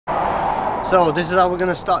So this is how we're going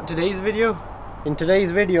to start today's video. In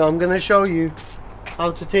today's video I'm going to show you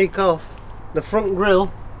how to take off the front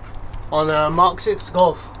grille on a Mk6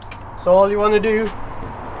 Golf. So all you want to do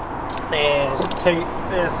is take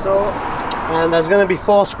this so, and there's going to be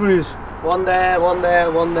 4 screws. One there, one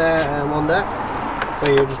there, one there, and one there.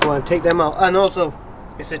 So you just want to take them out. And also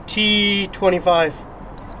it's a T25.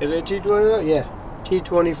 Is it a T25? Yeah,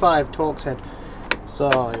 T25 Torx head. So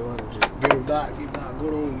you want to just give that a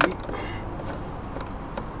good old beat.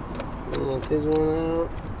 Get this one out.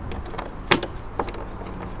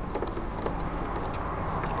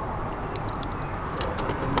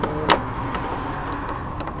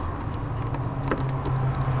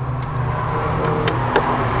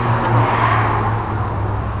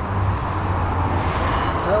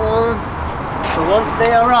 That one. So once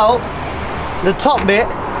they are out, the top bit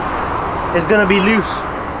is going to be loose.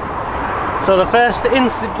 So the first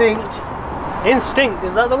instinct,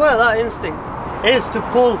 is that the word? That instinct is to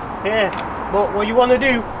pull here. But what you want to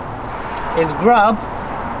do is grab,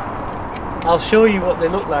 I'll show you what they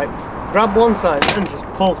look like. Grab one side and just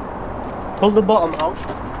pull the bottom out,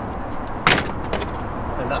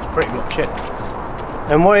 and that's pretty much it.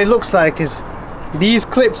 And what it looks like is these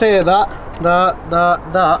clips here, that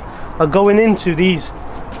are going into these.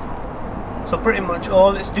 So pretty much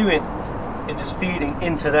all it's doing is just feeding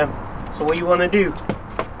into them. So what you want to do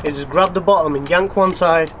is just grab the bottom and yank one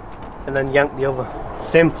side and then yank the other.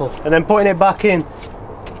 Simple. And then putting it back in,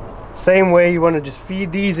 same way, you want to just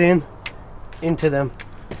feed these into them.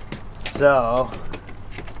 So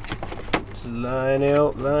just line it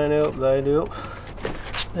up, line it up, line it up,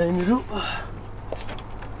 line it up.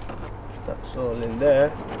 That's all in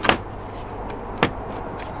there.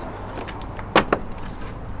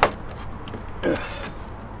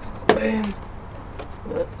 In.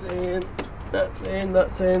 That's in, that's in,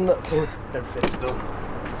 that's in, that's in. Everything's done.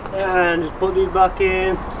 And just put these back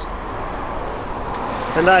in.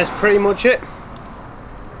 And that is pretty much it.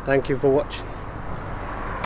 Thank you for watching.